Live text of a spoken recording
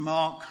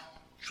Mark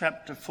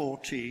chapter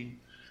 14,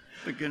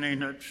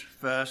 beginning at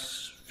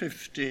verse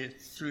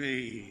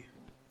 53.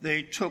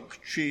 They took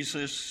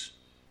Jesus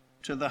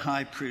to the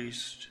high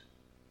priest,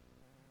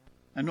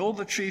 and all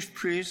the chief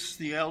priests,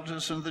 the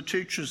elders, and the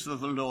teachers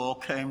of the law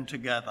came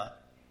together.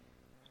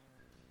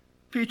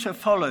 Peter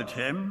followed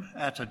him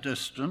at a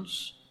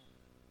distance,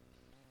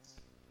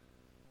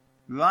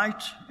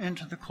 right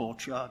into the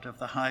courtyard of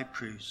the high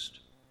priest.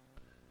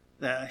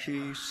 There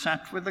he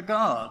sat with the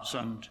guards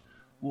and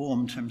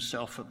warmed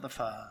himself at the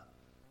fire.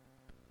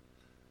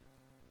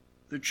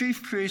 The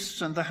chief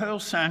priests and the whole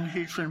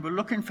Sanhedrin were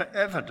looking for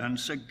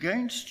evidence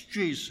against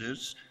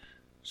Jesus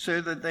so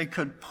that they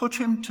could put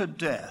him to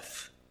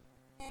death,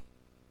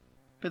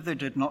 but they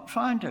did not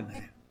find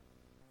any.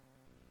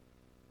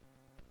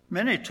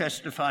 Many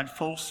testified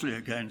falsely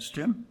against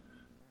him,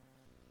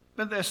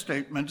 but their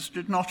statements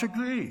did not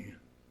agree.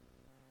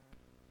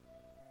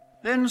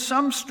 Then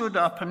some stood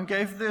up and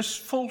gave this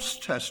false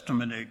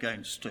testimony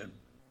against him.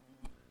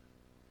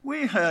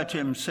 We heard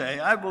him say,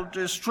 "I will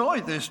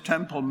destroy this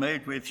temple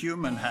made with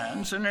human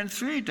hands, and in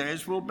 3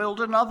 days will build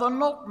another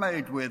not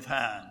made with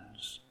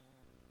hands."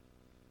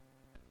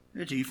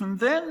 Yet even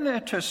then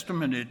their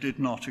testimony did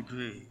not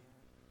agree.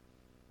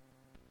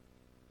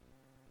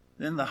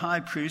 Then the high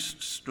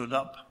priest stood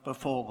up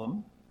before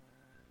them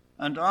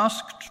and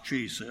asked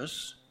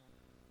Jesus,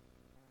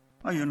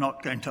 "Are you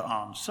not going to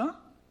answer?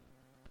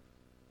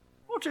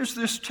 What is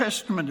this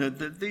testimony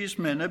that these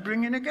men are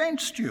bringing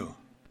against you?"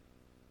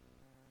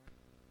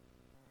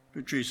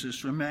 But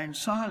Jesus remained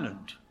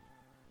silent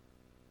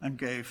and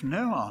gave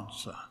no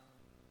answer.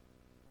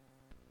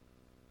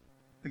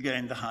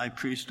 Again the high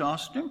priest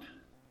asked him,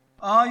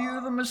 "Are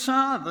you the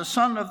Messiah, the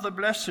Son of the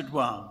Blessed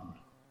One?"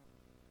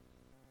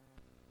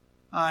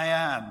 "I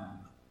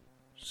am,"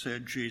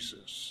 said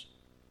Jesus.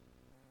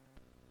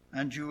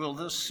 "And you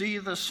will see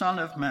the Son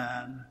of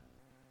Man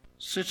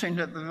sitting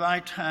at the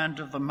right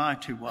hand of the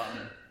Mighty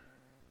One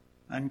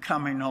and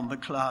coming on the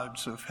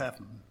clouds of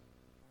heaven."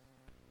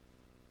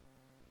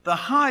 The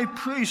high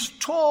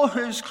priest tore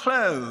his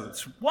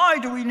clothes. "Why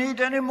do we need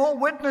any more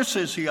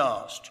witnesses?" he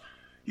asked.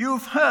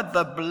 "You've heard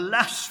the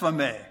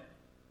blasphemy.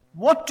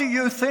 What do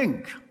you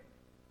think?"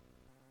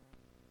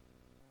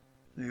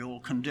 They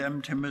all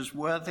condemned him as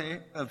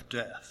worthy of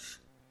death.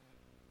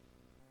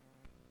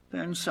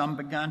 Then some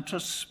began to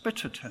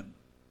spit at him.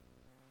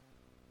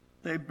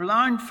 They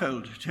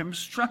blindfolded him,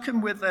 struck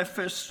him with their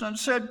fists, and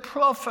said,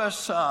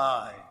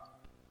 "Prophesy."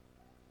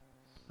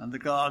 And the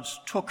guards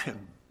took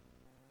him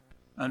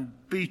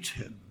and beat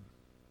him.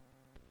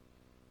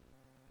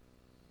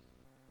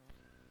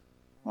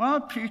 While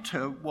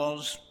Peter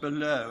was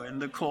below in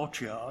the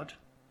courtyard,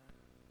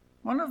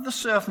 one of the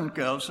servant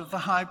girls of the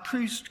high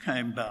priest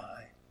came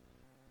by.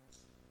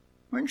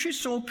 When she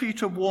saw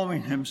Peter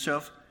warming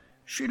himself,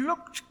 she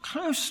looked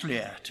closely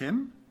at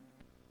him.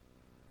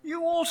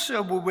 "You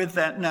also were with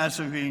that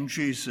Nazarene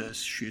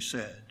Jesus," she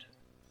said.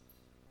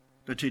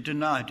 But he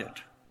denied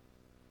it.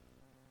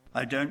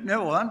 "I don't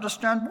know or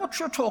understand what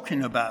you're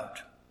talking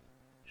about,"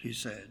 he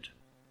said,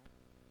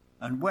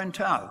 and went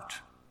out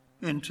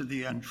into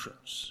the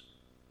entrance.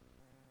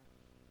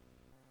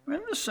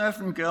 When the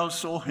servant girl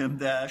saw him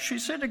there, she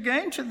said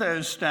again to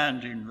those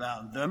standing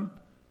round them,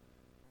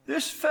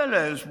 "This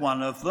fellow's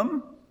one of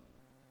them."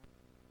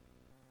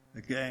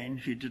 Again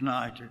he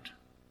denied it.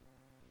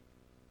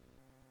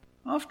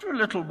 After a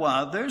little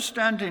while, those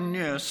standing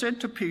near said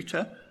to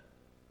Peter,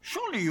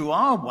 "Surely you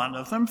are one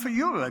of them, for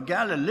you're a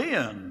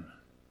Galilean."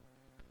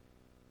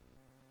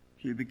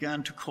 He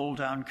began to call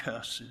down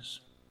curses.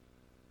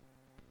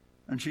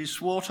 And he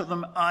swore to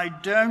them, "I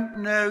don't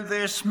know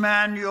this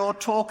man you're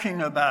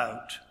talking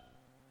about."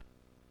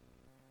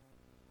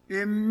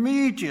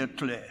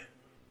 Immediately,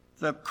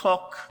 the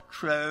cock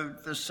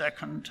crowed the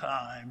second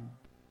time.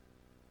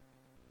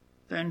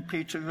 Then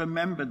Peter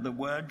remembered the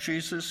word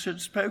Jesus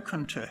had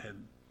spoken to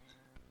him.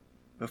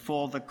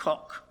 "Before the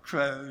cock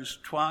crows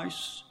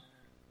twice,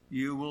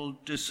 you will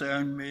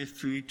disown me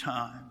 3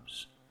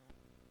 times.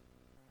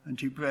 And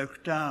he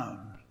broke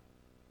down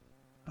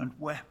and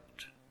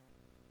wept.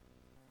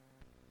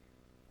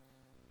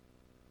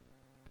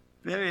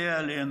 Very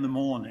early in the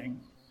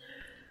morning,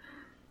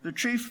 the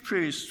chief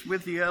priests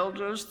with the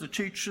elders, the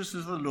teachers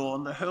of the law,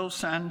 and the whole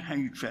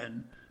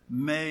Sanhedrin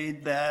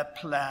made their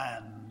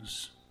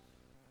plans.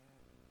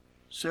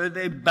 So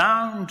they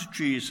bound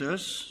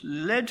Jesus,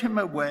 led him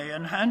away,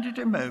 and handed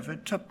him over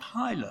to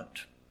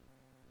Pilate.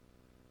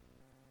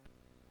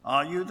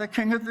 "Are you the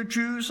king of the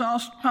Jews?"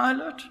 asked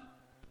Pilate.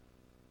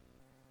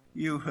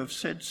 "You have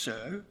said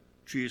so,"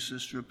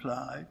 Jesus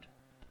replied.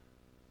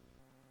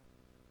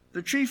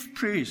 The chief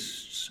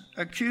priests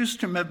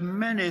accused him of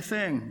many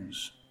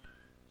things.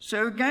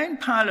 So again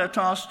Pilate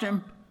asked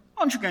him,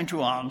 "Aren't you going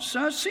to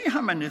answer? See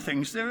how many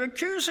things they're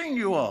accusing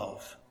you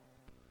of."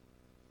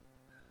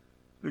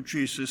 But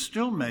Jesus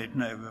still made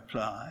no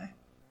reply.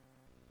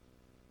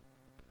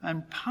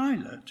 And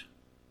Pilate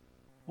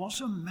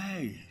was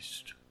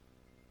amazed.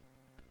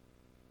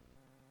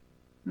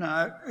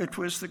 Now, it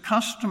was the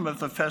custom of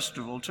the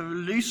festival to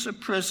release a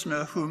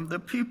prisoner whom the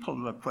people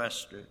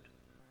requested.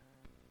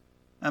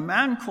 a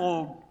man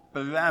called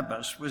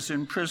Barabbas was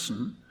in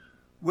prison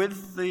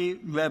with the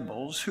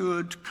rebels who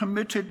had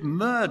committed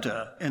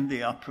murder in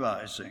the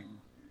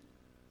uprising.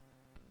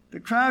 The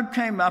crowd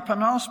came up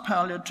and asked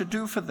Pilate to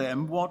do for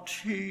them what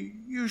he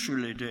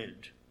usually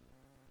did.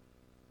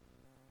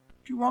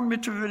 "Do you want me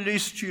to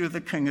release to you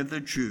the King of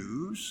the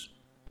Jews?"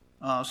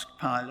 asked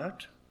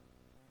Pilate,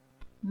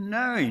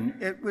 knowing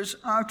it was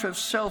out of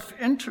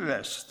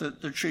self-interest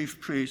that the chief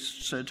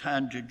priests had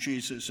handed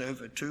Jesus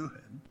over to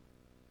him.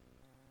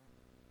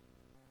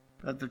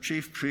 But the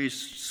chief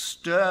priests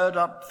stirred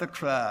up the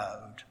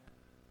crowd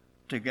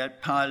to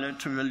get Pilate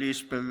to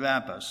release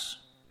Barabbas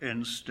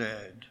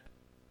instead.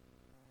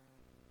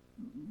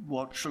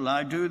 "What shall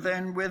I do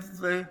then with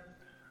the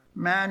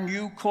man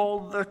you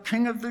call the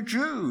King of the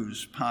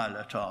Jews?"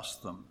 Pilate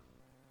asked them.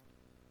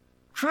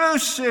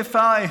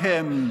 "Crucify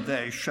him,"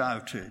 they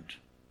shouted.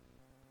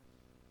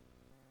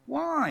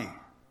 "Why?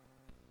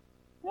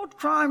 What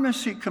crime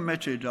has he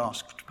committed?"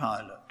 asked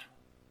Pilate.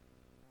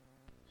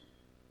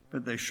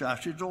 But they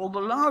shouted all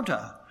the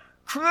louder,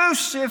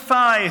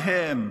 "Crucify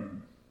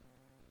him!"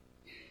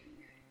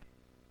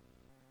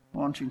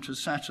 Wanting to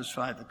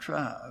satisfy the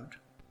crowd,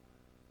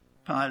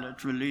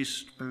 Pilate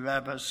released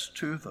Barabbas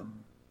to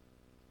them.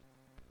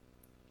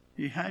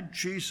 He had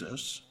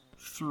Jesus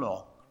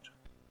flogged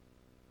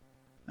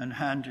and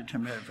handed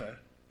him over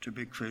to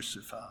be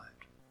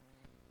crucified.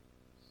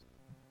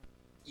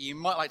 You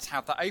might like to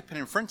have that open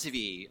in front of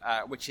you,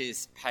 which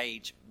is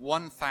page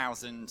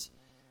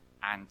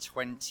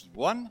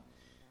 1021,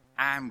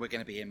 and we're going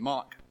to be in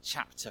Mark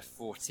chapter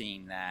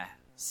 14 there,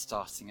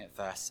 starting at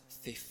verse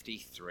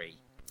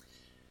 53.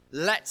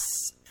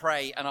 Let's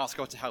pray and ask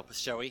God to help us,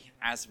 shall we,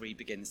 as we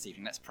begin this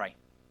evening. Let's pray.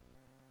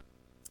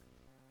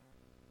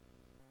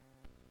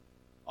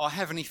 Our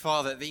Heavenly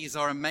Father, these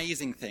are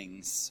amazing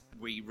things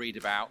we read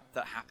about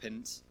that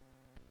happened.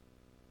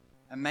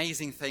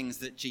 Amazing things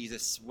that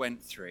Jesus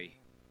went through.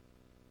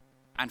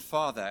 And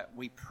Father,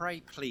 we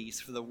pray,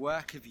 please, for the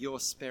work of your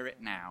Spirit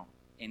now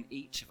in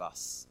each of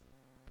us,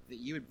 that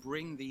you would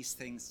bring these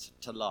things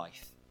to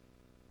life,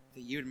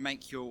 that you would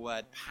make your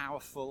word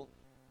powerful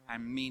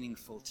and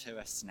meaningful to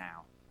us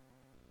now.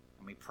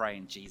 And we pray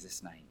in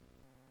Jesus' name.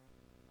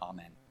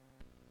 Amen.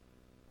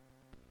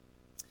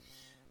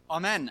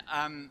 Amen.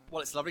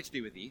 Well, it's lovely to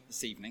be with you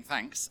this evening.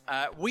 Thanks.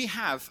 We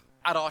have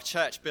at our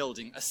church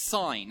building a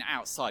sign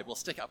outside. We'll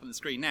stick it up on the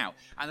screen now.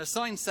 And the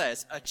sign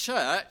says, "A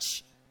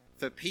church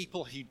for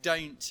people who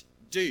don't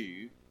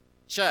do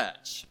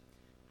church."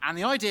 And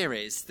the idea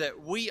is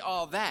that we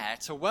are there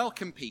to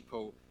welcome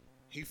people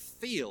who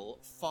feel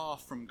far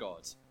from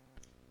God.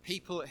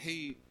 People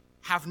who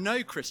have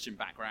no Christian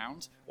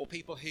background, or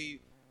people who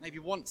maybe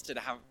once did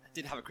have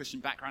a Christian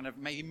background, have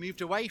maybe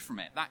moved away from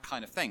it, that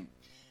kind of thing.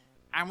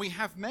 And we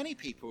have many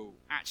people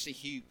actually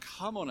who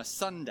come on a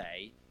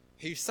Sunday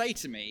who say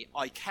to me,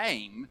 "I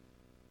came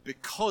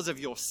because of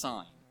your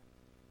sign."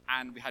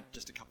 And we had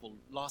just a couple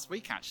last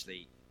week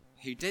actually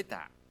who did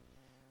that.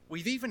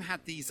 We've even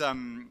had these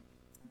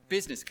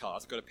business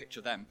cards, I've got a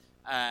picture of them,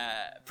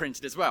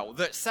 printed as well,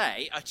 that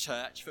say "a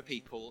church for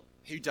people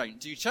who don't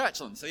do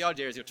church on." So the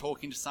idea is you're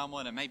talking to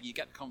someone and maybe you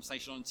get the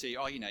conversation on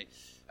to,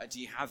 do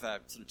you have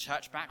a sort of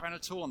church background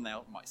at all? And they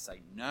might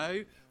say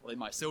no, or they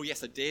might say, "Oh,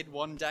 yes, I did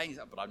one day,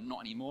 but I'm not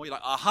anymore." You're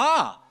like,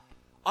 "Aha,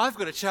 I've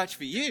got a church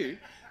for you."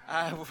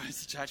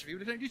 It's a church for people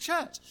who don't do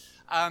church.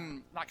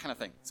 That kind of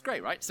thing. It's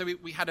great, right? So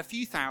we had a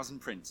few thousand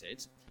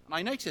printed, and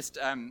I noticed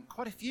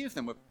quite a few of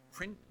them were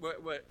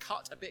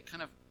cut a bit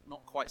kind of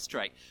not quite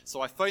straight.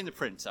 So I phoned the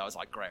printer. I was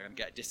like, "Great, I'm going to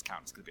get a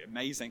discount. It's going to be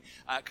amazing.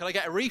 Can I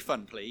get a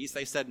refund, please?"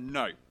 They said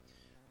no.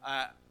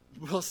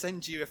 "We'll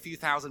send you a few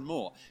thousand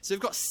more." So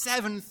we've got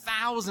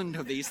 7,000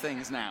 of these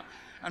things now.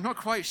 I'm not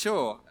quite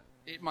sure.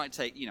 It might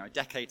take, a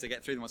decade to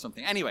get through them or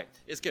something. Anyway,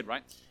 it's good,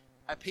 right?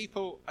 A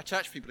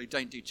church for people who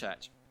don't do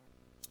church.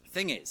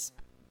 Thing is,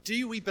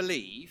 do we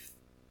believe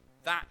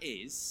that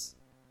is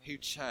who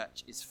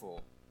church is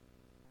for?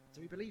 Do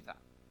we believe that?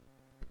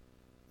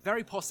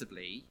 Very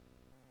possibly,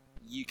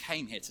 you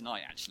came here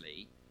tonight,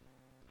 actually,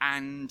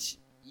 and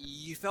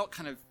you felt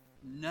kind of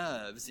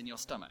nerves in your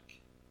stomach.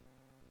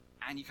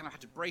 And you kind of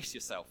had to brace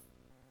yourself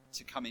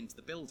to come into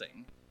the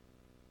building.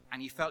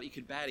 And you felt you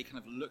could barely kind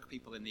of look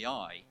people in the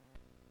eye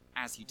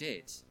as you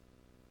did.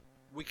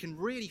 We can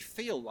really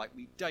feel like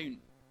we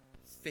don't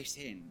fit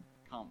in,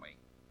 can't we?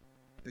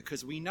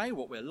 Because we know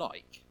what we're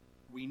like.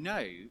 We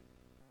know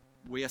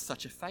we are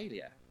such a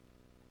failure.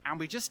 And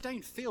we just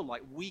don't feel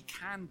like we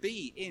can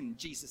be in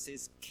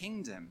Jesus'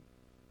 kingdom.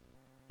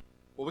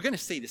 Well, we're going to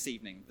see this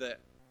evening that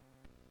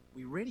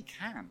we really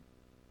can.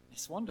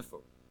 It's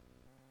wonderful.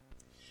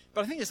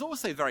 But I think it's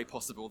also very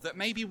possible that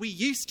maybe we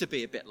used to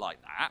be a bit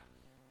like that,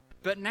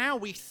 but now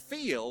we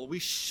feel we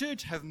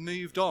should have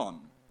moved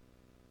on.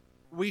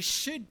 We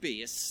should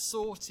be a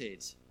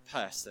sorted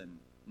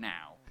person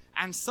now.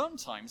 And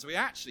sometimes we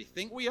actually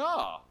think we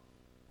are.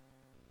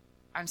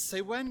 And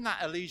so when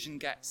that illusion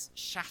gets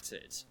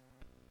shattered,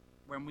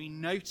 when we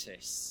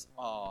notice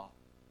our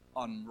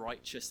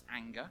unrighteous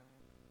anger,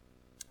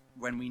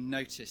 when we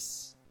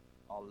notice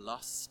our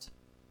lust,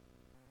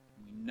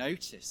 when we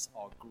notice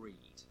our greed,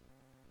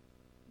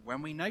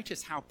 when we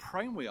notice how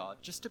prone we are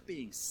just to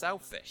being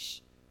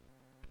selfish,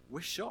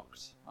 we're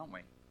shocked, aren't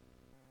we?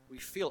 We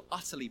feel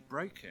utterly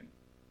broken.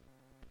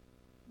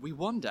 We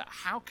wonder,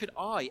 how could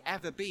I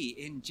ever be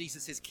in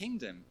Jesus'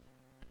 kingdom?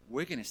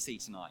 We're going to see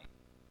tonight,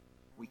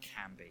 we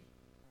can be.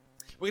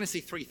 We're going to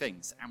see three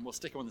things, and we'll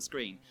stick them on the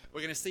screen.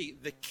 We're going to see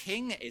the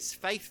king is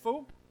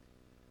faithful.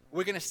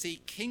 We're going to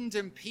see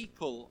kingdom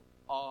people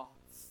are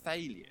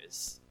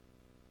failures.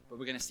 But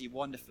we're going to see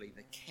wonderfully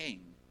the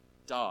king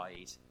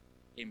died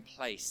in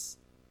place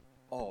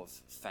of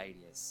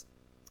failures.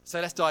 So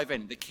let's dive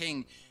in. The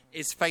king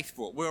is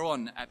faithful. We're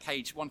on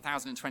page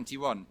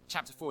 1021,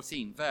 chapter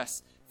 14,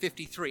 verse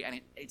 53,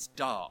 and it's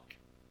dark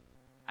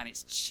and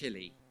it's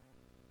chilly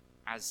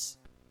as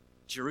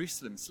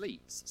Jerusalem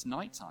sleeps. It's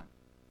nighttime.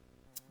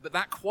 But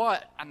that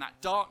quiet and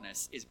that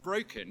darkness is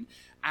broken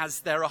as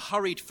there are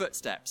hurried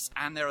footsteps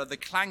and there are the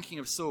clanking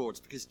of swords,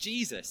 because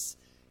Jesus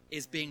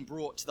is being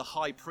brought to the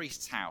high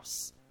priest's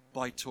house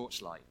by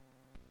torchlight.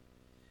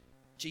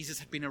 Jesus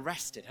had been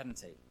arrested, hadn't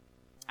he?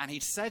 And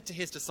he'd said to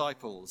his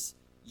disciples,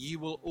 "You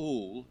will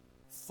all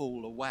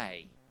fall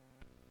away."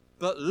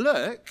 But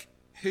look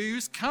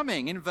who's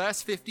coming in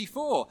verse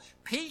 54.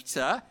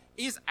 Peter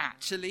is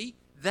actually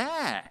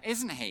there,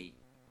 isn't he?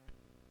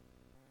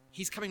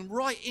 He's coming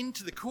right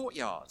into the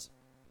courtyard.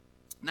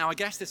 Now, I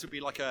guess this would be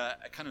like a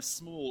kind of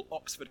small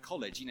Oxford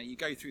college. You know, you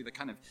go through the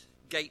kind of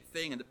gate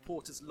thing and the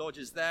porter's lodge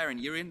is there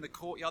and you're in the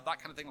courtyard, that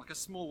kind of thing, like a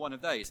small one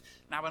of those.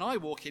 Now, when I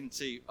walk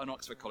into an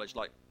Oxford college,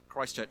 like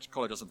Christchurch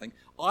College or something,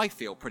 I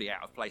feel pretty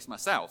out of place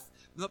myself.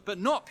 But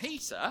not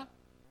Peter.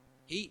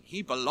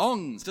 He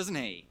belongs, doesn't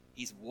he?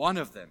 He's one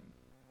of them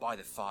by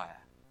the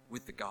fire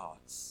with the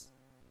guards.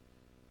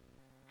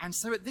 And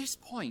so at this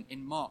point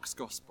in Mark's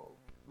gospel,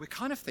 we're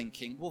kind of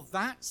thinking, well,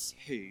 that's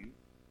who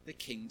the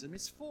kingdom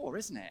is for,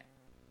 isn't it?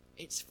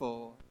 It's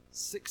for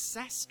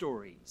success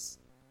stories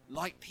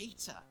like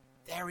Peter.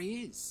 There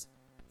he is,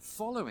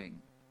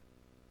 following.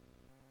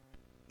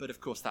 But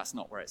of course, that's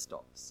not where it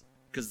stops,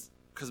 because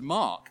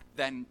Mark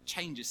then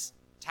changes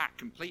tack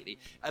completely.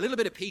 A little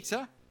bit of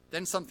Peter,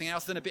 then something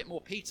else, then a bit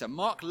more Peter.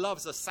 Mark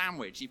loves a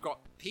sandwich. You've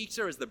got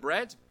Peter as the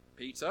bread,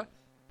 Peter,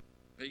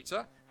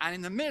 and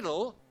in the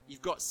middle,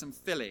 you've got some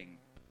filling.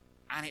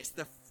 And it's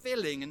the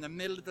filling in the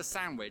middle of the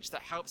sandwich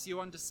that helps you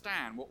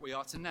understand what we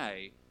are to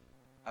know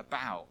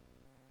about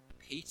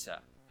Peter,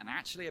 and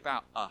actually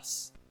about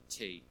us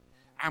too.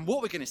 And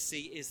what we're going to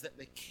see is that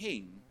the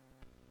king,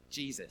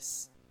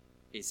 Jesus,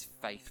 is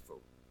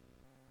faithful.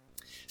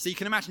 So you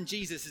can imagine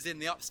Jesus is in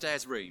the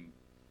upstairs room,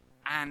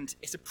 and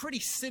it's a pretty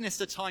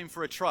sinister time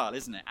for a trial,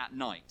 isn't it, at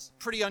night?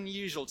 Pretty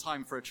unusual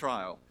time for a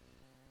trial.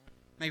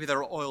 Maybe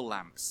there are oil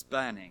lamps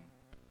burning,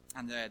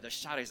 and the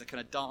shadows are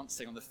kind of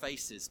dancing on the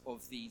faces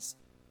of these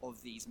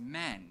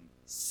men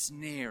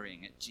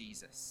sneering at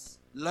Jesus.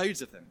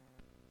 Loads of them.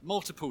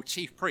 Multiple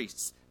chief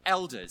priests,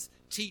 elders,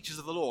 teachers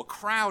of the law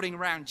crowding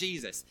around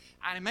Jesus.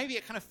 And maybe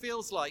it kind of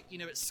feels like, you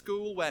know, at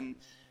school when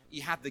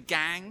you had the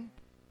gang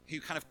who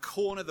kind of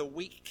corner the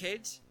weak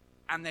kid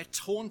and they're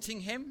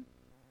taunting him.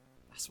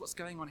 That's what's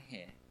going on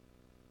here.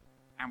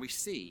 And we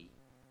see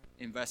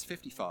in verse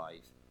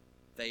 55,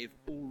 they've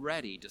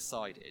already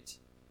decided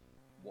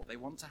what they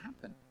want to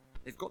happen.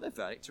 They've got their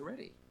verdict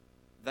already.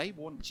 They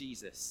want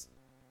Jesus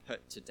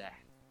put to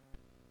death.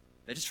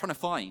 They're just trying to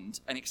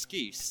find an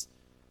excuse,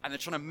 and they're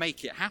trying to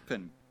make it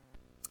happen.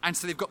 And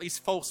so they've got these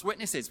false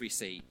witnesses, we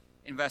see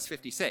in verse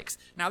 56.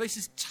 Now, this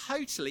is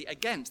totally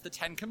against the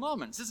 10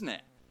 Commandments, isn't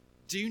it?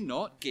 Do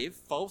not give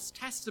false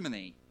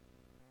testimony.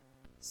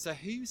 So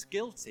who's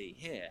guilty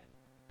here?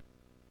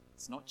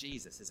 It's not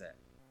Jesus, is it?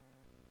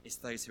 It's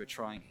those who are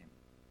trying him.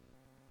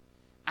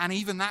 And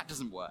even that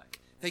doesn't work.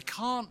 They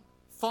can't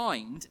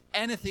find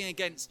anything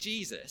against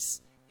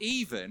Jesus,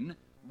 even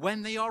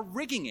when they are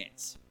rigging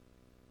it.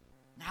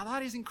 Now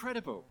that is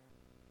incredible.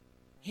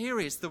 Here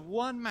is the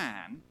one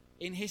man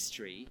in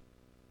history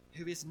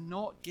who is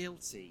not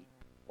guilty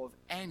of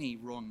any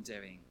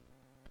wrongdoing,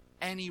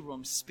 any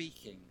wrong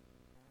speaking,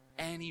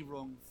 any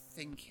wrong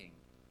thinking.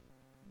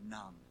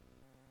 None.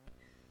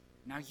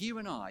 Now you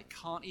and I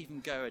can't even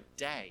go a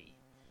day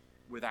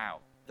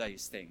without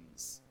those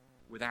things,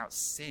 without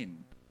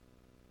sin.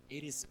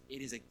 It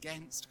is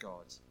against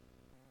God.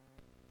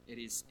 It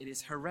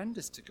is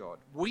horrendous to God.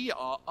 We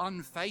are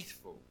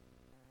unfaithful,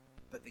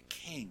 but the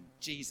King,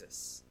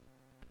 Jesus,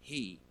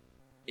 he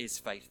is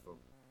faithful.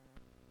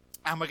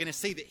 And we're going to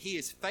see that he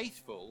is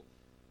faithful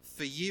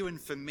for you and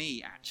for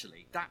me,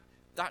 actually.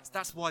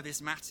 That's why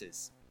this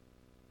matters.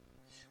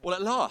 Well,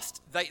 at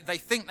last, they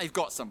think they've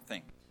got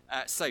something.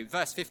 So,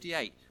 verse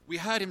 58, we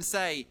heard him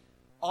say,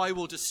 I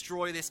will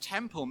destroy this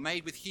temple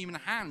made with human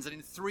hands, and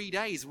in 3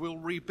 days we'll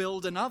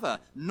rebuild another,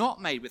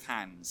 not made with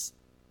hands.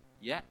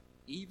 Yet,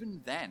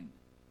 even then,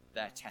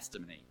 their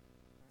testimony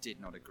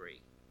did not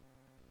agree.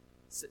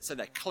 So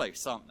they're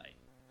close, aren't they?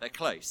 They're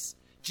close.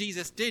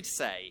 Jesus did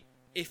say,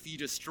 if you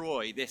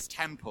destroy this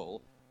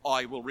temple,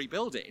 I will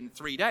rebuild it in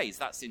 3 days.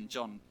 That's in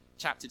John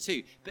chapter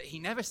 2. But he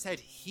never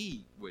said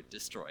he would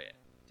destroy it,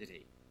 did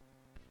he?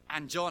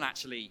 And John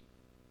actually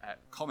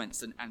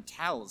comments and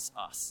tells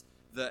us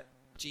that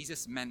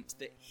Jesus meant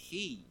that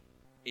he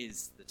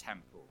is the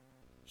temple.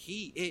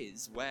 He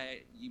is where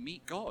you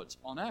meet God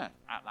on earth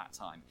at that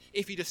time.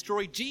 If you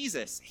destroy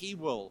Jesus, he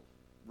will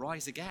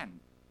rise again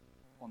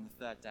on the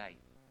third day.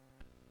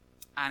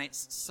 And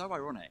it's so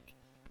ironic.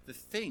 The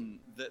thing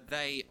that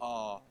they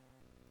are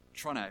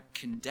trying to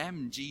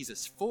condemn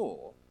Jesus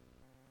for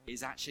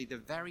is actually the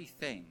very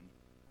thing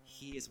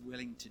he is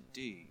willing to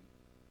do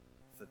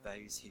for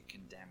those who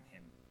condemn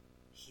him.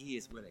 He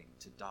is willing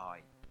to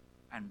die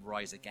and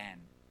rise again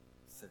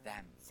for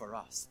them, for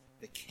us.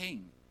 The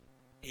King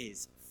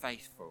is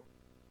faithful.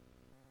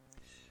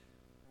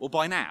 Well,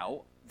 by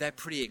now, they're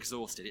pretty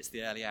exhausted. It's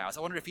the early hours.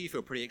 I wonder if you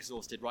feel pretty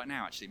exhausted right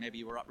now, actually. Maybe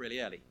you were up really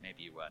early.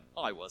 Maybe you weren't.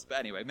 I was, but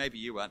anyway, maybe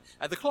you weren't.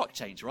 The clock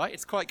changed, right?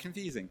 It's quite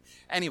confusing.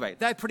 Anyway,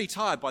 they're pretty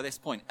tired by this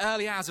point.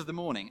 Early hours of the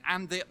morning.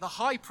 And the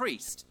high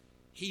priest,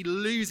 he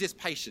loses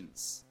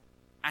patience.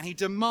 And he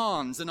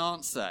demands an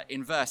answer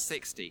in verse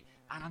 60.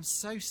 And I'm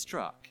so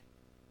struck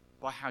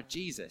by how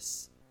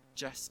Jesus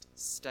just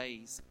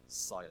stays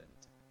silent.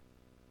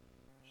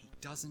 He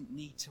doesn't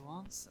need to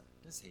answer,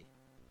 does he?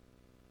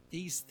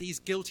 These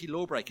guilty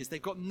lawbreakers,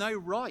 they've got no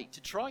right to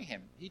try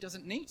him. He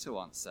doesn't need to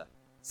answer.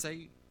 So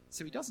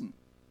he doesn't.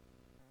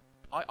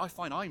 I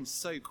find I'm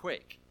so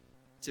quick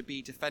to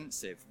be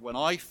defensive when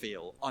I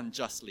feel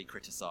unjustly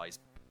criticized,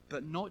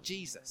 but not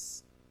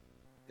Jesus.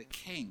 The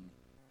King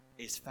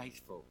is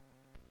faithful,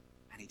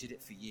 and he did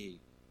it for you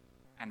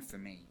and for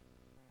me.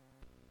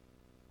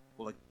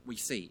 Well, we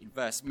see in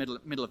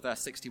middle of verse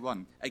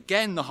 61,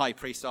 again the high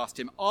priest asked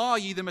him, "Are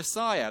you the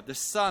Messiah, the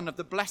Son of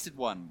the Blessed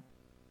One?"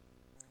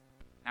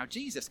 Now,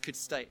 Jesus could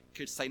say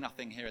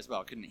nothing here as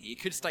well, couldn't he? He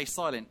could stay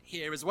silent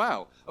here as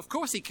well. Of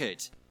course he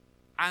could.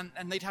 And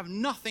they'd have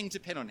nothing to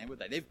pin on him, would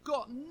they? They've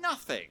got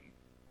nothing.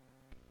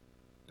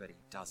 But he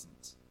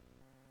doesn't.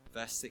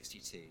 Verse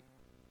 62,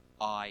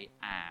 "I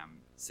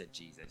am," said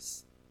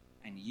Jesus,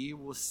 "and you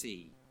will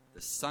see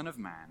the Son of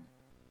Man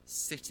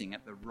sitting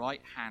at the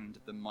right hand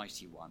of the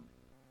Mighty One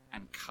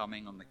and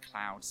coming on the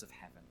clouds of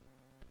heaven."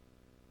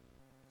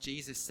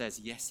 Jesus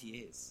says, yes, he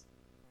is.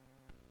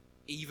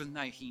 Even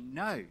though he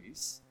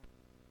knows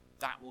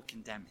that will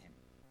condemn him.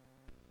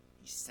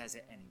 He says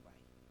it anyway.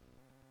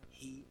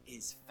 He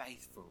is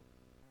faithful,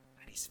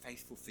 and he's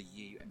faithful for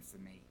you and for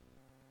me.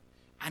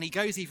 And he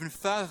goes even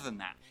further than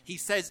that. He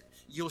says,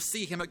 you'll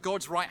see him at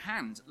God's right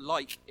hand,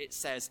 like it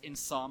says in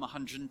Psalm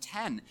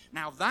 110.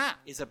 Now that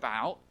is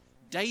about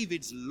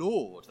David's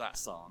Lord, that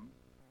psalm.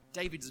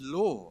 David's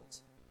Lord.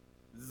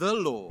 The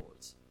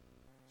Lord.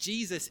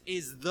 Jesus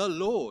is the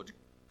Lord,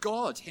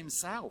 God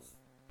himself.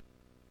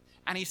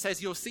 And he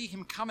says you'll see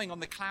him coming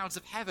on the clouds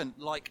of heaven,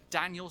 like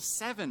Daniel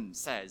 7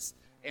 says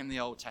in the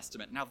Old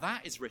Testament. Now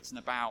that is written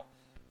about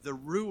the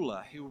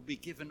ruler who will be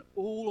given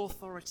all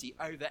authority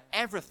over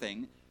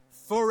everything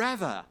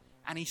forever.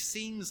 And he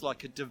seems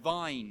like a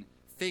divine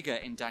figure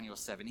in Daniel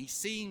 7. He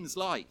seems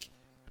like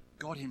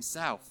God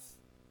himself.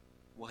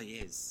 Well, he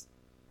is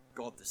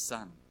God the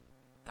Son.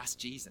 That's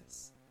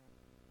Jesus.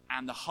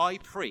 And the high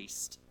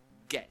priest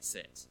gets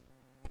it.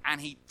 And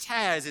he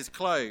tears his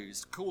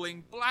clothes,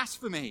 calling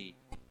blasphemy.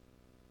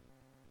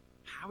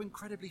 How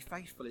incredibly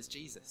faithful is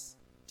Jesus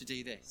to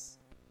do this?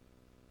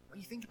 When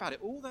you think about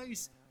it, all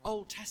those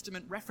Old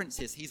Testament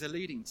references he's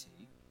alluding to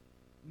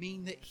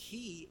mean that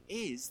he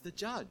is the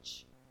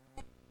judge.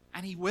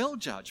 And he will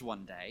judge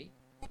one day.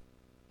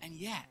 And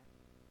yet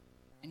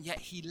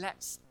he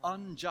lets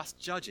unjust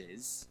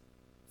judges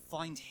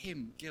find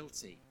him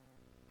guilty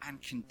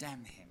and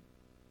condemn him.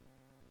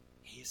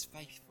 He is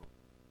faithful.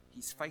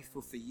 He's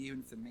faithful for you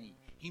and for me.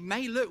 He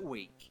may look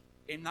weak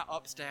in that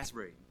upstairs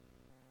room,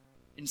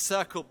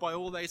 encircled by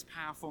all those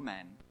powerful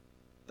men,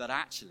 but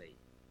actually,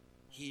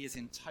 he is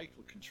in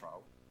total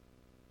control.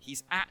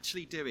 He's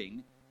actually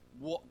doing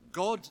what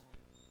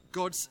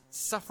God's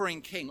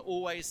suffering King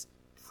always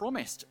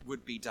promised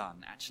would be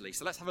done, actually.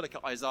 So let's have a look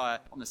at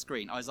Isaiah on the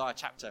screen, Isaiah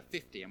chapter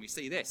 50, and we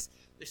see this.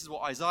 This is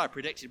what Isaiah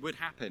predicted would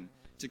happen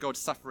to God's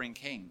suffering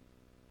King.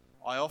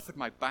 "I offered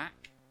my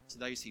back to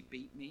those who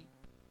beat me,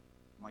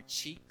 my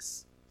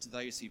cheeks to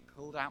those who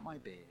pulled out my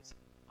beard.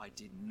 I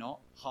did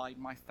not hide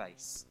my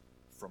face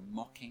from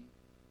mocking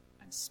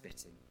and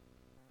spitting."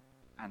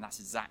 And that's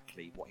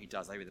exactly what he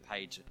does over the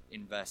page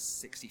in verse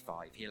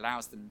 65. He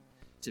allows them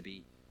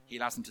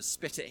to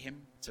spit at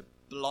him, to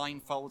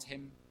blindfold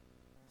him,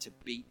 to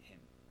beat him.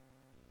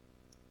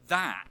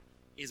 That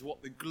is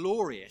what the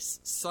glorious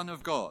Son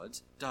of God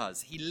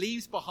does. He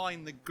leaves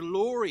behind the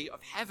glory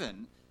of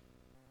heaven,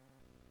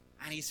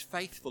 and he's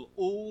faithful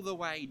all the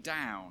way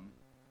down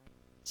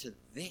to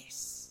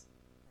this.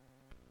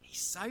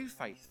 He's so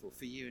faithful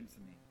for you and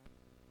for me.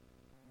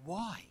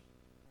 Why?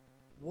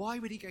 Why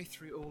would he go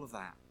through all of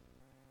that?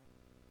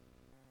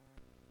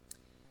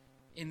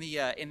 In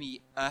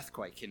the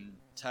earthquake in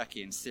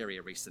Turkey and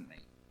Syria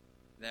recently,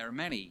 there are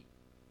many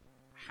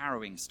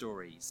harrowing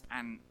stories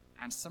and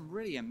some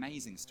really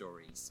amazing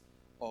stories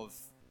of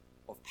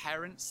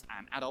parents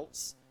and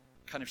adults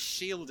kind of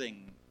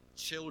shielding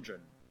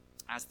children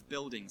as the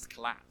buildings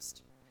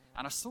collapsed.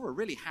 And I saw a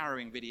really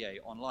harrowing video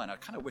online. I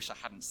kind of wish I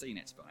hadn't seen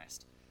it, to be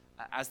honest.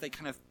 As they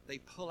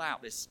pull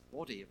out this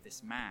body of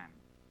this man,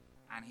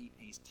 and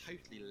he's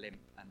totally limp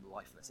and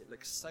lifeless. It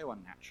looks so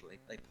unnatural.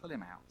 They pull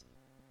him out.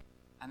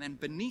 And then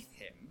beneath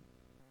him,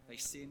 they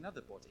see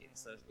another body.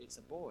 It's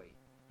a boy.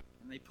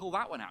 And they pull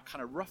that one out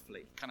kind of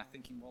roughly, kind of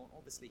thinking, well,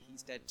 obviously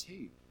he's dead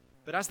too.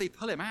 But as they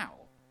pull him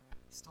out,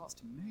 he starts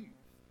to move.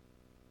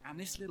 And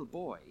this little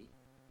boy,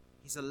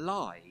 he's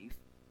alive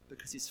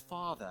because his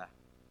father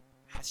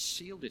has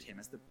shielded him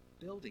as the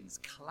buildings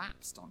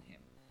collapsed on him.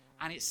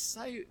 And it's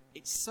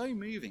so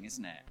moving,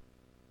 isn't it?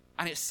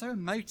 And it's so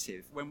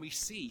emotive when we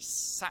see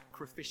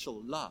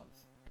sacrificial love.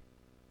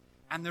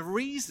 And the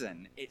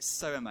reason it's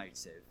so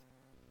emotive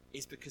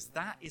is because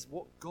that is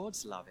what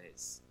God's love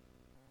is.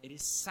 It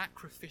is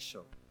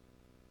sacrificial.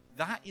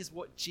 That is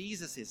what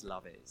Jesus'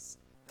 love is.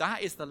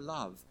 That is the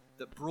love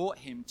that brought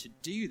him to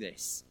do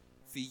this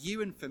for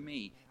you and for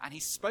me. And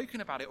he's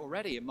spoken about it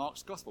already in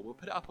Mark's Gospel. We'll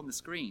put it up on the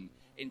screen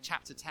in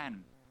chapter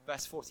 10,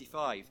 verse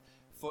 45.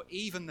 For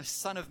even the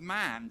Son of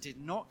Man did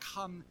not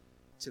come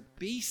to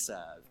be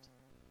served,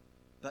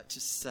 but to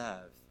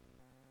serve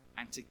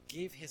and to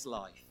give his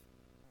life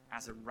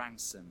as a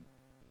ransom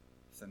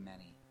for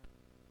many.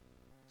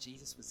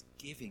 Jesus was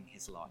giving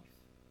his life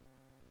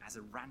as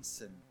a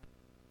ransom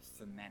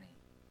for many.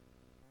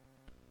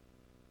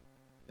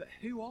 But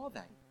who are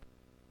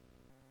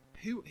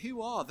they?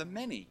 Who are the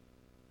many?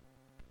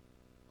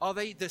 Are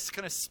they this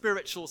kind of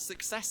spiritual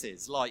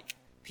successes like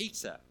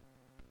Peter?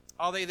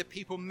 Are they the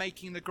people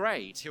making the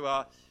grade who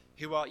are,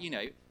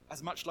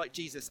 as much like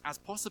Jesus as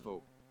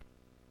possible?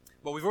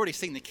 Well, we've already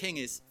seen the king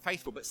is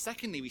faithful, but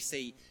secondly, we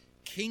see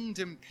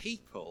kingdom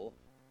people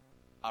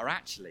are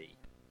actually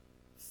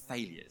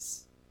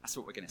failures. That's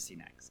what we're going to see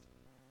next.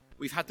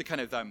 We've had the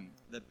kind of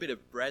the bit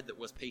of bread that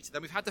was Peter,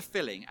 then we've had the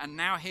filling, and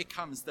now here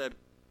comes the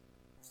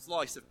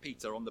slice of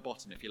Peter on the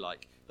bottom, if you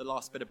like, the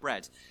last bit of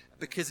bread.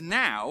 Because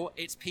now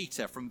it's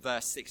Peter from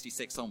verse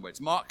 66 onwards.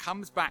 Mark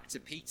comes back to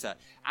Peter,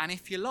 and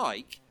if you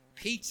like,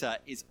 Peter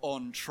is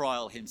on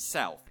trial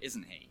himself,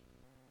 isn't he?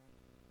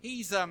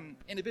 He's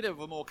in a bit of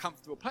a more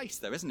comfortable place,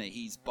 though, isn't he?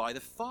 He's by the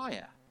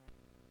fire.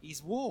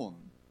 He's warm.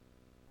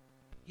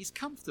 He's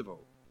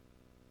comfortable.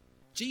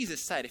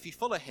 Jesus said, if you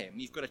follow him,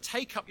 you've got to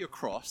take up your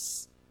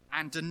cross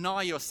and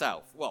deny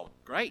yourself. Well,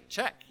 great,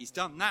 check. He's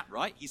done that,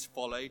 right? He's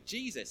followed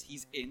Jesus.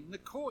 He's in the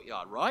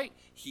courtyard, right?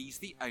 He's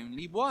the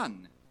only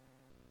one.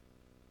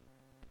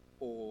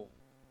 Or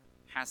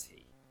has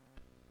he?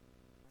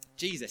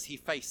 Jesus, he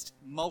faced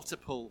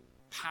multiple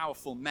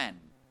powerful men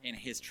in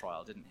his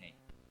trial, didn't he?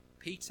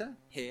 Peter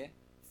here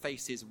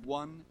faces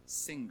one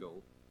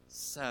single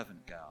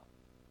servant girl.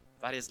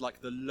 That is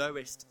like the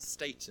lowest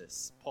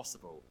status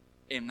possible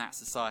in that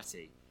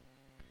society.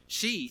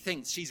 She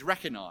thinks she's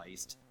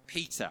recognized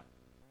Peter.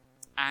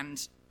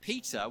 And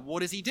Peter,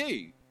 what does he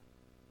do?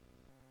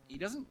 He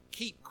doesn't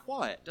keep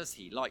quiet, does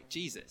he, like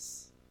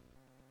Jesus?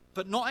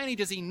 But not only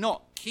does he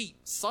not keep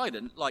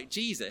silent like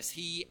Jesus,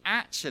 he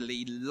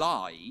actually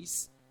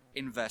lies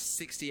in verse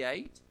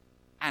 68.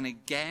 And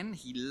again,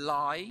 he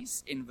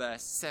lies in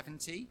verse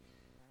 70.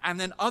 And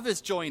then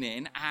others join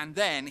in, and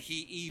then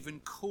he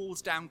even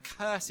calls down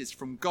curses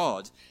from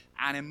God.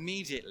 And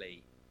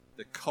immediately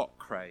the cock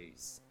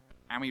crows.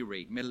 And we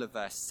read, middle of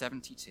verse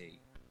 72.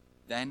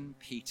 Then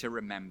Peter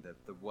remembered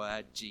the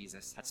word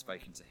Jesus had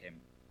spoken to him.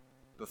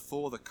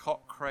 Before the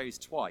cock crows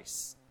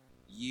twice,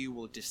 you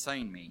will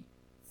disown me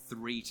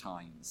 3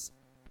 times.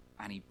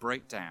 And he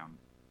broke down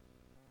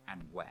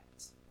and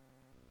wept.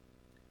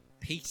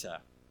 Peter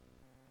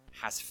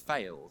has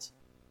failed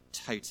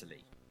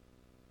totally.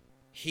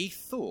 He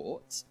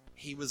thought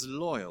he was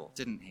loyal,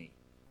 didn't he?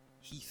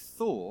 He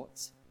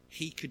thought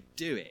he could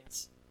do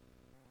it.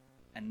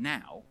 And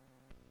now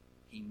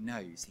he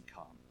knows he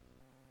can't.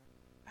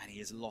 And he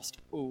has lost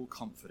all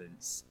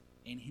confidence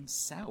in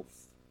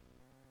himself.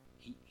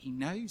 He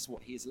knows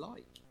what he is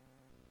like.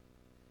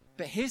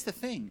 But here's the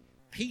thing.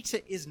 Peter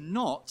is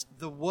not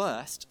the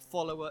worst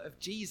follower of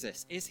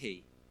Jesus, is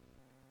he?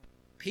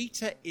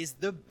 Peter is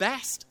the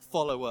best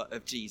follower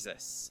of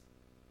Jesus.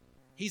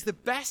 He's the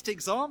best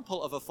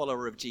example of a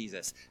follower of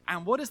Jesus.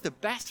 And what does the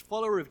best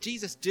follower of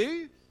Jesus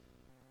do?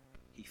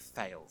 He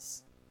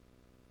fails.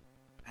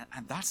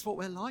 And that's what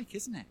we're like,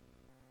 isn't it?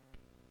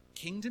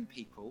 Kingdom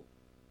people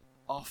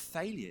are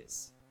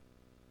failures.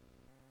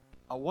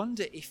 I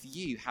wonder if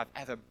you have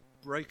ever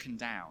broken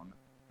down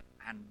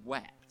and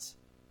wept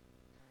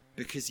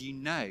because you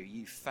know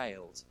you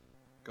failed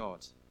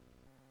God.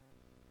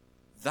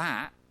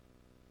 That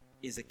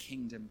is a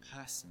kingdom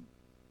person.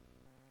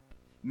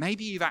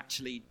 Maybe you've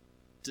actually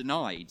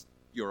denied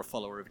you're a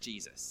follower of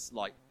Jesus,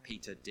 like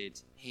Peter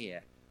did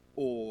here,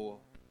 or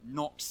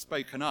not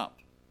spoken up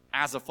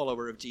as a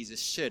follower of Jesus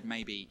should,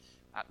 maybe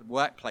at the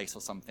workplace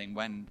or something,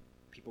 when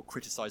people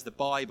criticize the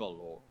Bible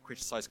or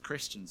criticize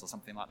Christians or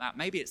something like that.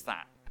 Maybe it's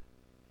that.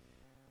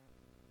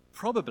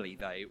 Probably,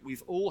 though,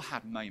 we've all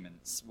had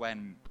moments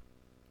when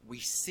we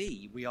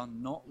see we are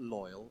not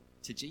loyal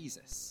to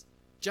Jesus,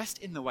 just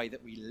in the way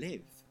that we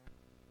live.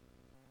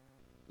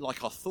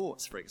 Like our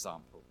thoughts, for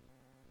example.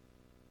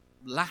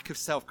 lack of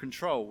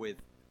self-control with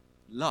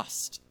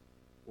lust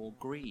or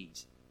greed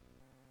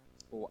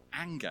or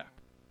anger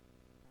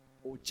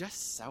or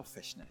just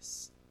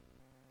selfishness.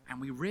 And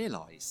we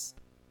realize,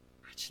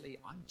 actually,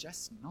 I'm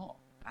just not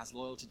as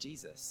loyal to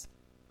Jesus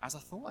as I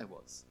thought I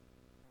was.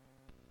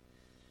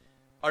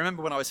 I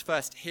remember when I was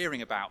first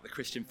hearing about the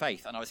Christian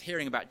faith and I was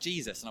hearing about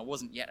Jesus and I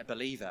wasn't yet a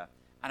believer.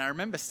 And I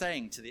remember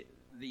saying to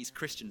these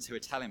Christians who were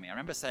telling me, I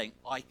remember saying,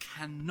 I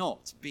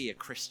cannot be a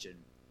Christian.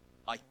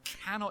 I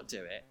cannot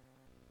do it.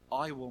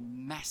 I will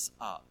mess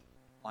up.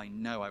 I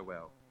know I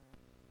will.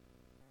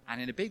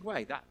 And in a big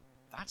way,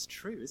 that's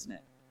true, isn't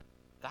it?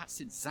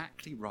 That's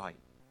exactly right.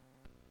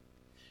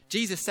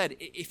 Jesus said,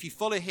 if you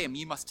follow him,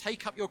 you must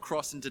take up your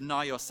cross and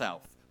deny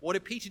yourself. What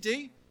did Peter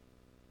do?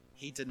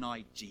 He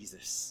denied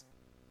Jesus,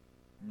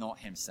 not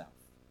himself.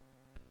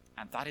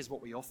 And that is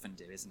what we often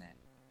do, isn't it?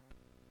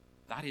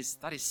 That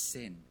is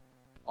sin.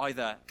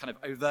 Either kind of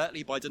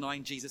overtly by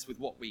denying Jesus with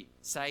what we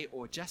say,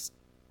 or just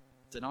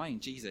denying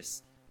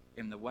Jesus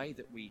in the way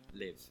that we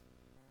live,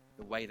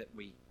 the way that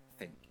we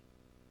think.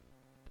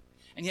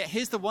 And yet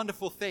here's the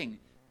wonderful thing.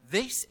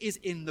 This is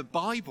in the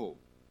Bible.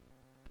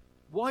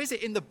 Why is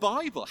it in the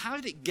Bible? How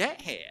did it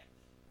get here?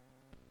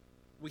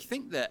 We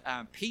think that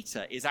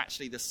Peter is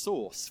actually the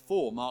source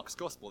for Mark's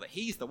gospel, that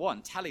he's the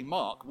one telling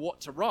Mark what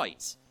to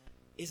write.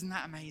 Isn't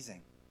that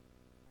amazing?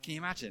 Can you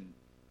imagine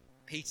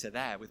Peter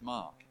there with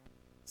Mark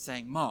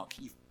saying, Mark,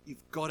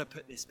 you've got to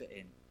put this bit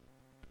in.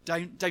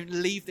 Don't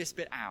leave this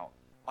bit out.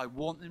 I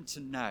want them to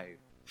know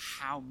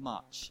how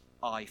much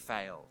I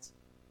failed.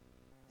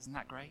 Isn't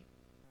that great?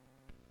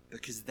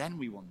 Because then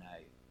we will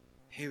know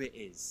who it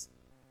is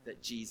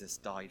that Jesus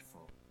died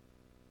for.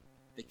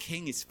 The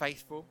King is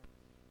faithful.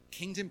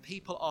 Kingdom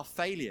people are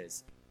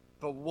failures.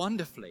 But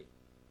wonderfully,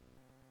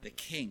 the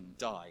King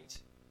died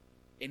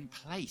in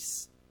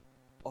place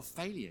of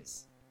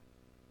failures.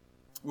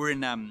 We're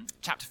in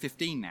chapter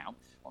 15 now,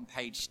 on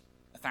page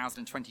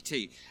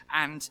 1022.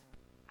 And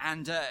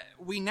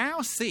we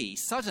now see,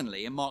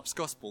 suddenly, in Mark's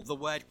Gospel, the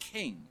word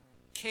king,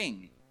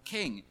 king,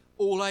 king,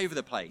 all over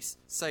the place.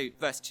 So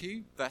verse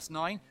 2, verse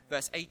 9,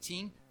 verse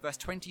 18, verse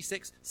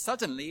 26,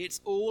 suddenly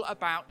it's all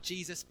about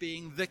Jesus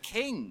being the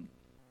king.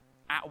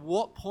 At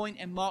what point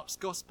in Mark's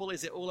Gospel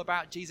is it all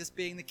about Jesus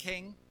being the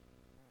king?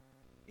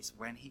 It's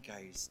when he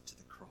goes to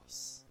the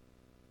cross.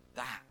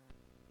 That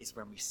is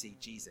when we see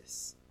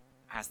Jesus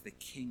as the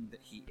king that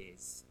he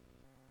is.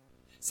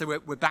 So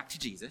we're back to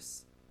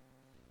Jesus,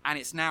 and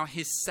it's now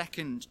his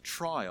second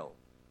trial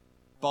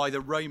by the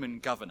Roman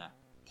governor,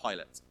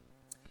 Pilate.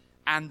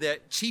 And the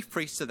chief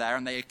priests are there,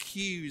 and they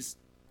accuse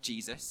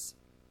Jesus.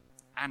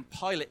 And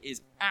Pilate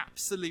is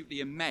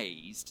absolutely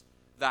amazed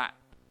that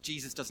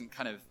Jesus doesn't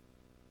kind of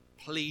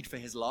plead for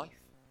his life.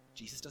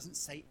 Jesus doesn't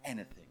say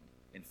anything,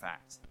 in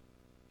fact.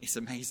 It's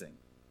amazing.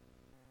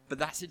 But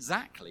that's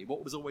exactly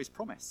what was always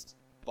promised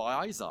by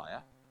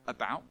Isaiah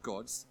about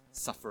God's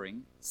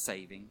suffering,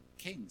 saving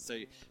king. So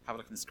have a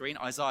look on the screen.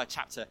 Isaiah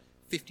chapter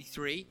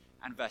 53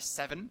 and verse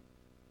 7.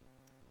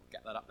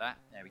 Get that up there.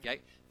 There we go.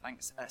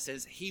 Thanks.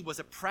 Says, he was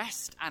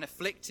oppressed and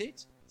afflicted.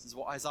 This is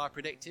what Isaiah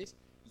predicted.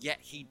 Yet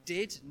he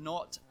did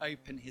not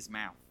open his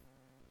mouth.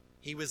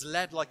 He was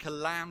led like a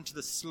lamb to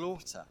the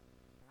slaughter,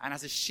 and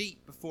as a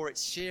sheep before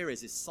its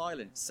shearers is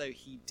silent, so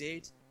he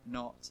did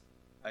not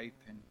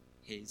open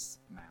his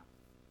mouth.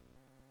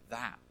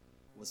 That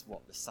was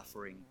what the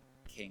suffering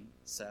king,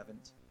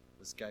 servant,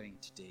 was going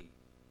to do.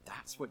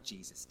 That's what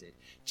Jesus did.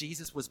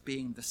 Jesus was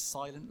being the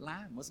silent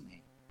lamb, wasn't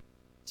he?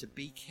 To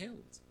be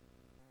killed.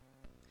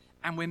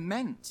 And we're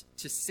meant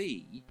to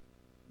see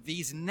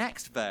these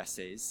next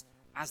verses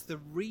as the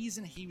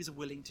reason he was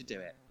willing to do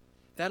it.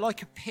 They're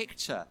like a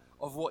picture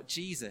of what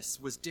Jesus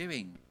was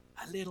doing.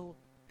 A little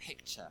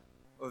picture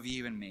of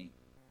you and me.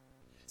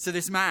 So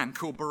this man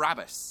called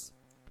Barabbas,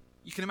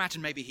 you can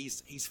imagine maybe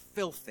he's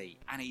filthy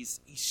and he's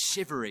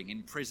shivering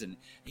in prison.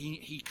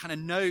 He kind of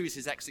knows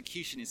his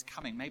execution is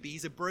coming. Maybe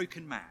he's a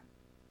broken man.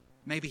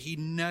 Maybe he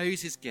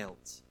knows his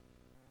guilt.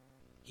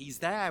 He's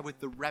there with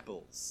the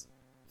rebels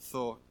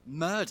for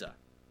murder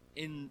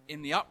in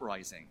the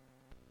uprising.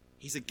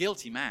 He's a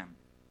guilty man.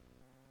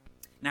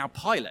 Now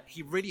Pilate,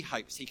 he really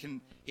hopes he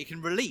can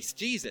release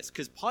Jesus,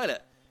 because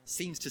Pilate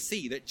seems to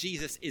see that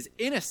Jesus is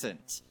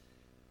innocent.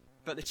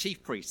 But the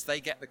chief priests,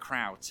 they get the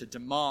crowd to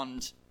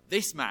demand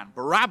this man,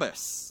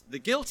 Barabbas, the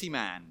guilty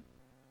man.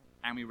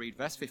 And we read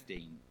verse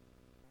 15,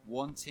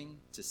 wanting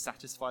to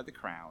satisfy the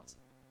crowd,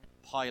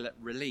 Pilate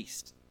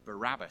released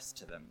Barabbas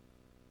to them.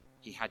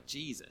 He had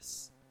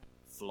Jesus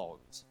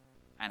flogged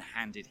and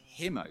handed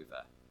him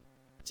over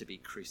to be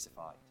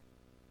crucified.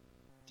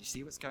 Do you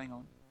see what's going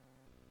on?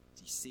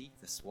 Do you see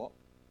the swap?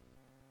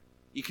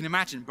 You can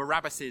imagine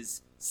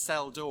Barabbas's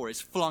cell door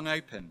is flung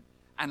open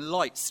and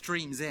light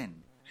streams in.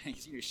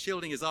 He's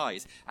shielding his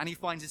eyes, and he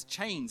finds his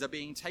chains are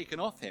being taken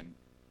off him.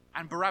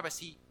 And Barabbas,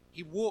 he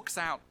walks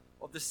out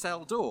of the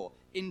cell door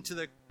into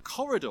the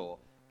corridor,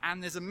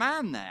 and there's a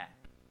man there.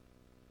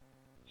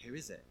 Who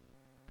is it?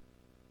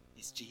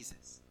 It's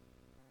Jesus.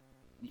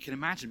 And you can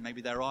imagine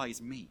maybe their eyes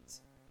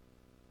meet.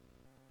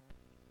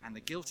 And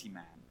the guilty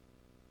man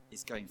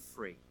is going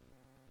free.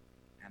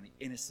 and the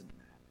innocent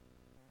man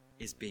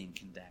is being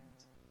condemned.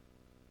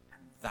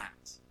 And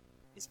that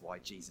is why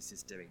Jesus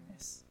is doing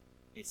this.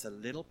 It's a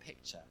little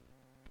picture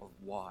of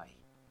why.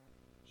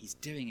 He's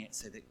doing it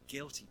so that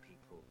guilty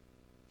people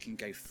can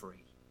go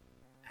free.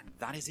 And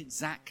that is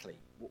exactly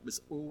what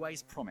was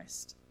always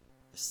promised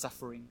the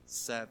suffering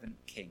servant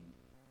king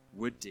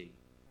would do.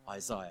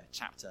 Isaiah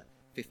chapter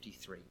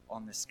 53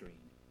 on the screen,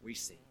 we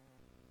see.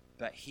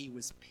 But he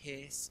was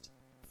pierced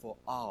for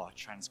our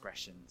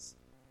transgressions.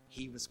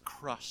 He was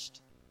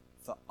crushed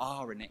for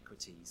our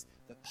iniquities.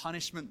 The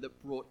punishment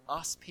that brought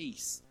us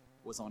peace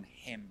was on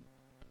him.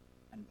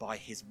 And by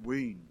his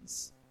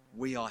wounds,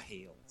 we are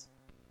healed.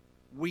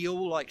 We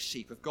all, like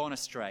sheep, have gone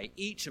astray.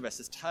 Each of us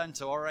has turned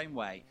to our own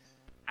way.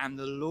 And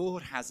the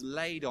Lord has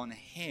laid on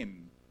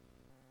him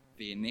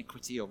the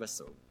iniquity of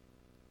us all.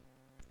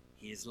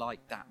 He is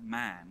like that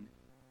man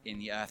in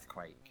the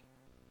earthquake,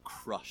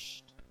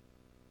 crushed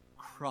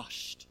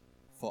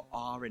for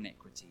our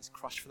iniquities,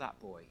 crushed for that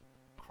boy,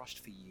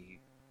 crushed for you,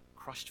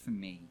 crushed for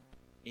me,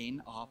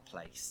 in our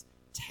place,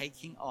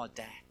 taking our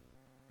death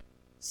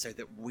so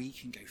that we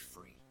can go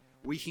free.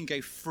 We can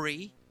go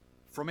free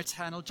from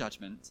eternal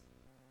judgment,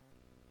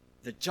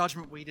 the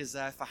judgment we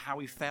deserve for how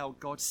we failed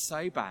God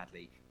so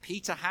badly.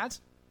 Peter had,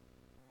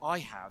 I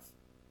have,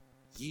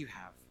 you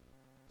have.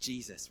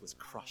 Jesus was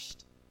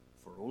crushed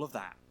for all of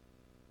that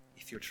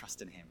if you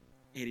trust in him.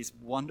 It is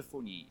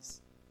wonderful news.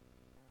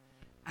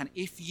 And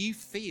if you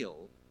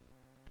feel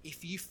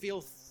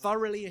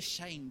thoroughly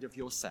ashamed of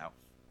yourself,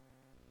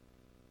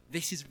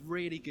 this is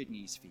really good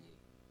news for you.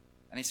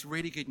 And it's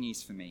really good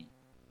news for me.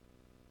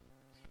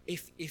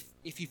 If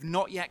you've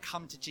not yet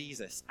come to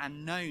Jesus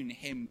and known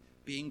him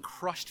being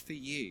crushed for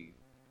you,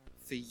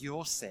 for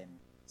your sin,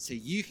 so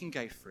you can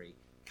go free,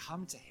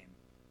 come to him.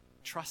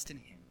 Trust in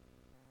him.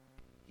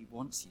 He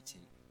wants you to.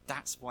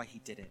 That's why he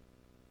did it.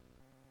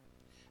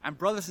 And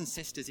brothers and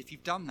sisters, if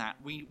you've done that,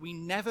 we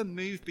never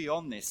move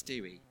beyond this,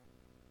 do we?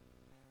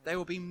 There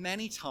will be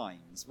many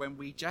times when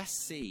we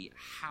just see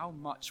how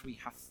much we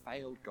have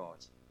failed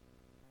God.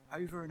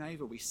 Over and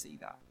over we see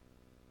that.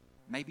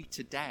 Maybe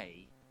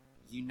today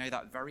you know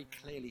that very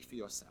clearly for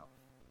yourself.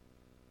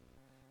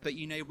 But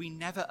you know, we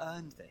never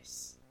earned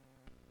this.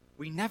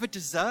 We never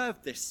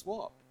deserved this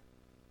swap.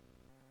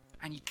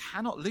 And you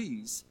cannot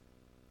lose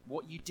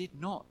what you did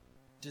not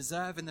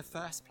deserve in the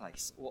first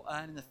place or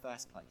earn in the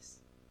first place.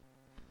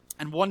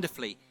 And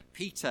wonderfully,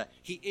 Peter,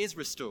 he is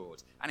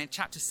restored. And in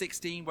chapter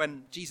 16,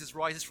 when Jesus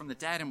rises from the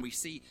dead and we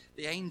see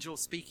the angel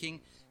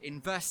speaking,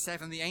 in verse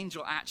 7, the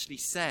angel actually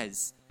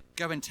says,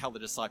 go and tell the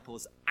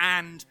disciples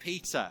and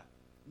Peter.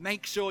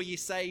 Make sure you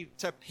say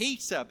to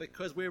Peter,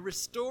 because we're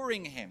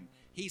restoring him.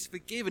 He's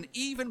forgiven.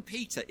 Even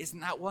Peter. Isn't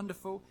that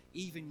wonderful?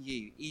 Even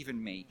you,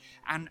 even me.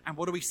 And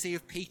what do we see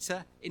of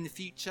Peter in the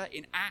future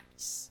in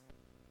Acts?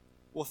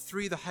 Well,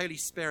 through the Holy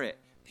Spirit,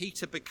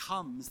 Peter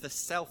becomes the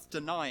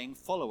self-denying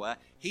follower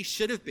he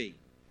should have been.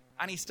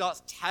 And he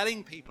starts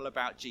telling people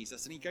about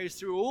Jesus, and he goes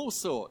through all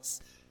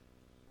sorts.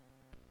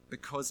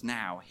 Because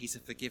now he's a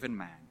forgiven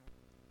man,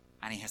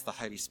 and he has the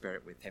Holy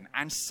Spirit with him.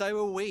 And so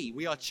are we.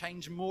 We are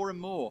changed more and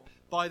more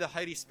by the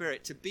Holy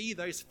Spirit to be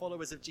those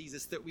followers of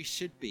Jesus that we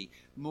should be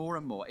more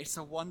and more. It's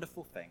a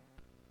wonderful thing.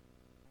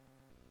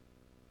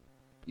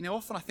 You know,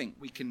 often I think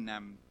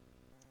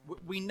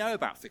we know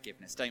about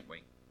forgiveness, don't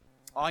we?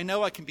 I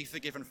know I can be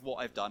forgiven for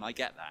what I've done. I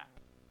get that.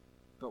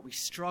 But we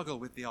struggle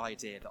with the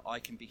idea that I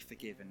can be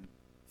forgiven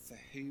for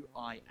who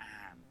I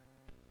am.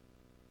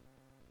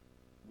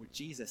 Well,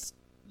 Jesus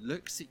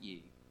looks at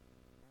you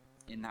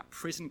in that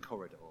prison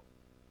corridor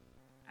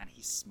and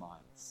he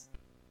smiles.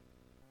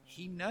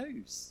 He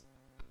knows.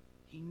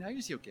 He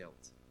knows your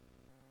guilt.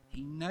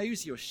 He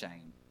knows your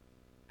shame.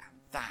 And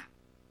that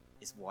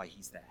is why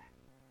he's there.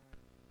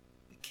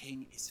 The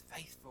King is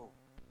faithful.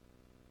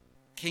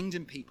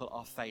 Kingdom people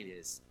are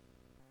failures.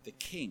 The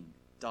King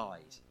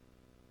died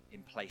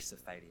in place of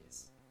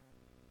failures.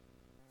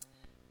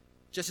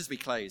 Just as we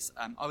close,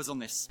 I was on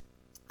this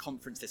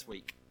conference this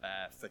week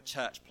for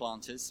church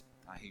planters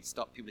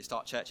people who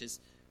start churches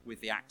with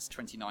the Acts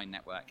 29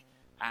 network.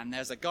 And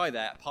there's a guy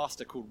there, a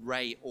pastor called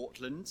Ray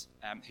Ortland,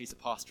 who's a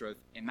pastor of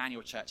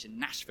Emmanuel Church in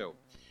Nashville.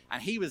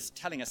 And he was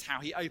telling us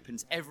how he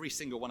opens every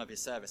single one of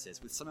his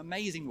services with some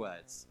amazing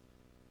words.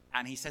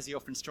 And he says he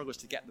often struggles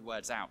to get the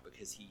words out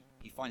because he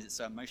finds it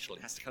so emotional.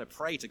 He has to kind of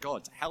pray to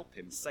God to help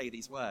him say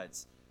these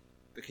words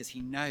because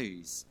he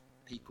knows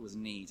people's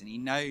needs and he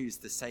knows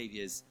the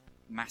Saviour's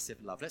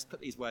massive love. Let's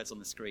put these words on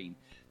the screen.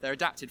 They're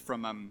adapted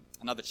from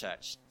another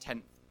church,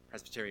 10th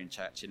Presbyterian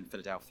Church in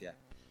Philadelphia.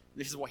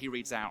 This is what he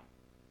reads out.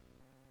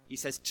 He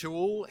says, to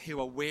all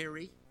who are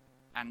weary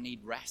and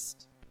need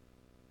rest,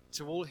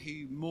 to all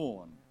who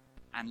mourn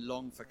and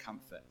long for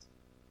comfort,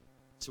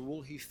 to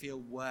all who feel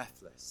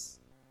worthless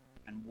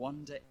and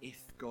wonder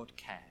if God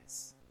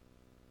cares,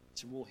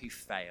 to all who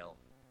fail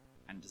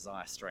and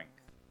desire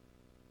strength,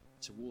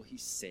 to all who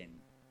sin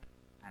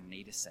and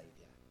need a Saviour.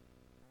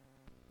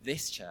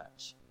 This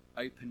church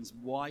opens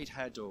wide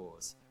her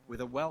doors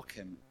with a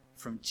welcome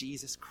from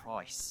Jesus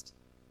Christ,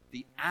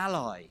 the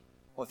ally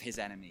of his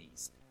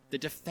enemies, the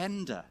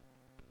defender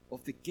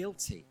of the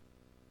guilty,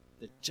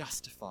 the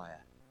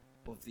justifier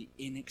of the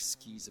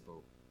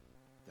inexcusable,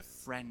 the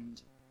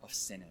friend of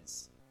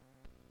sinners.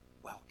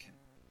 Welcome.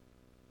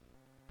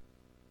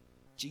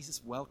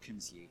 Jesus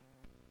welcomes you.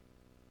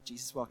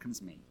 Jesus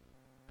welcomes me.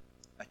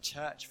 A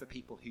church for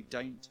people who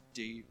don't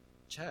do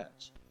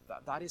church.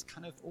 That is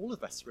kind of all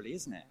of us, really,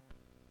 isn't it?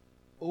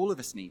 All of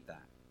us need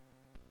that.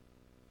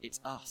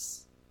 It's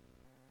us.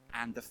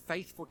 And the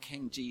faithful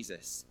King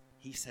Jesus,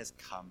 he says,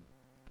 come.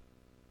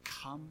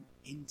 Come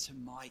into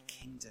my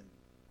kingdom.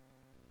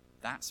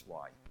 That's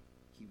why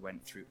he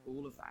went through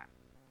all of that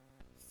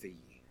for you.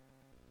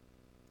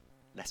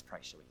 Let's pray,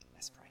 shall we?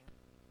 Let's pray.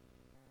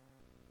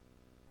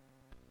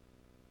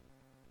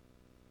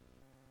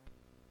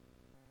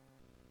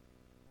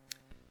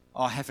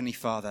 Our Heavenly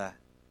Father,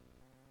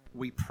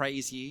 we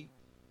praise you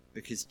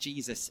because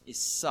Jesus is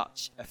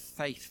such a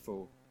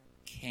faithful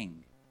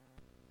King.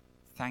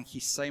 Thank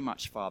you so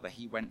much, Father.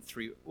 He went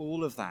through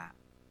all of that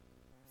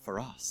for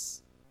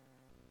us.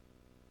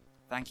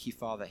 Thank you,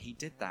 Father. He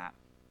did that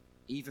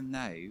even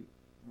though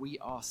we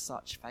are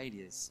such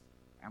failures.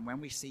 And when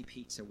we see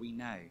Peter, we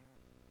know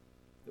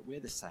that we're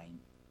the same.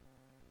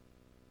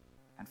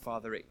 And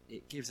Father,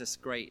 it gives us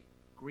great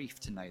grief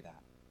to know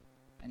that.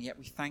 And yet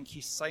we thank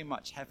you so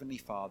much, Heavenly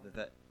Father,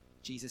 that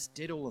Jesus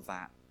did all of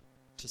that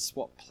to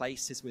swap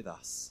places with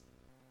us,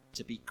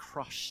 to be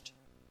crushed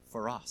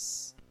for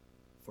us,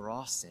 for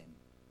our sin,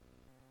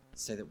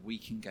 so that we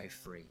can go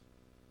free.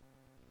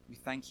 We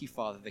thank you,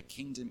 Father, the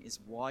kingdom is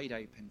wide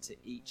open to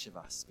each of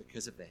us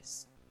because of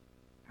this,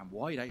 and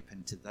wide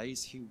open to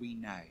those who we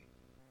know.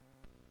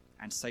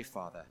 And so,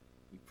 Father,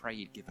 we pray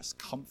you'd give us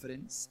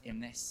confidence in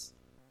this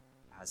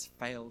as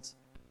failed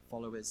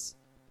followers,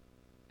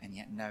 and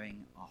yet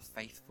knowing our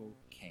faithful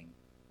King.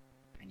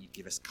 And you'd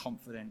give us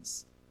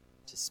confidence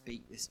to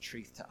speak this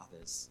truth to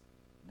others,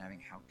 knowing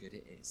how good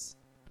it is.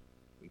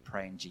 We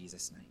pray in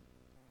Jesus' name.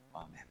 Amen.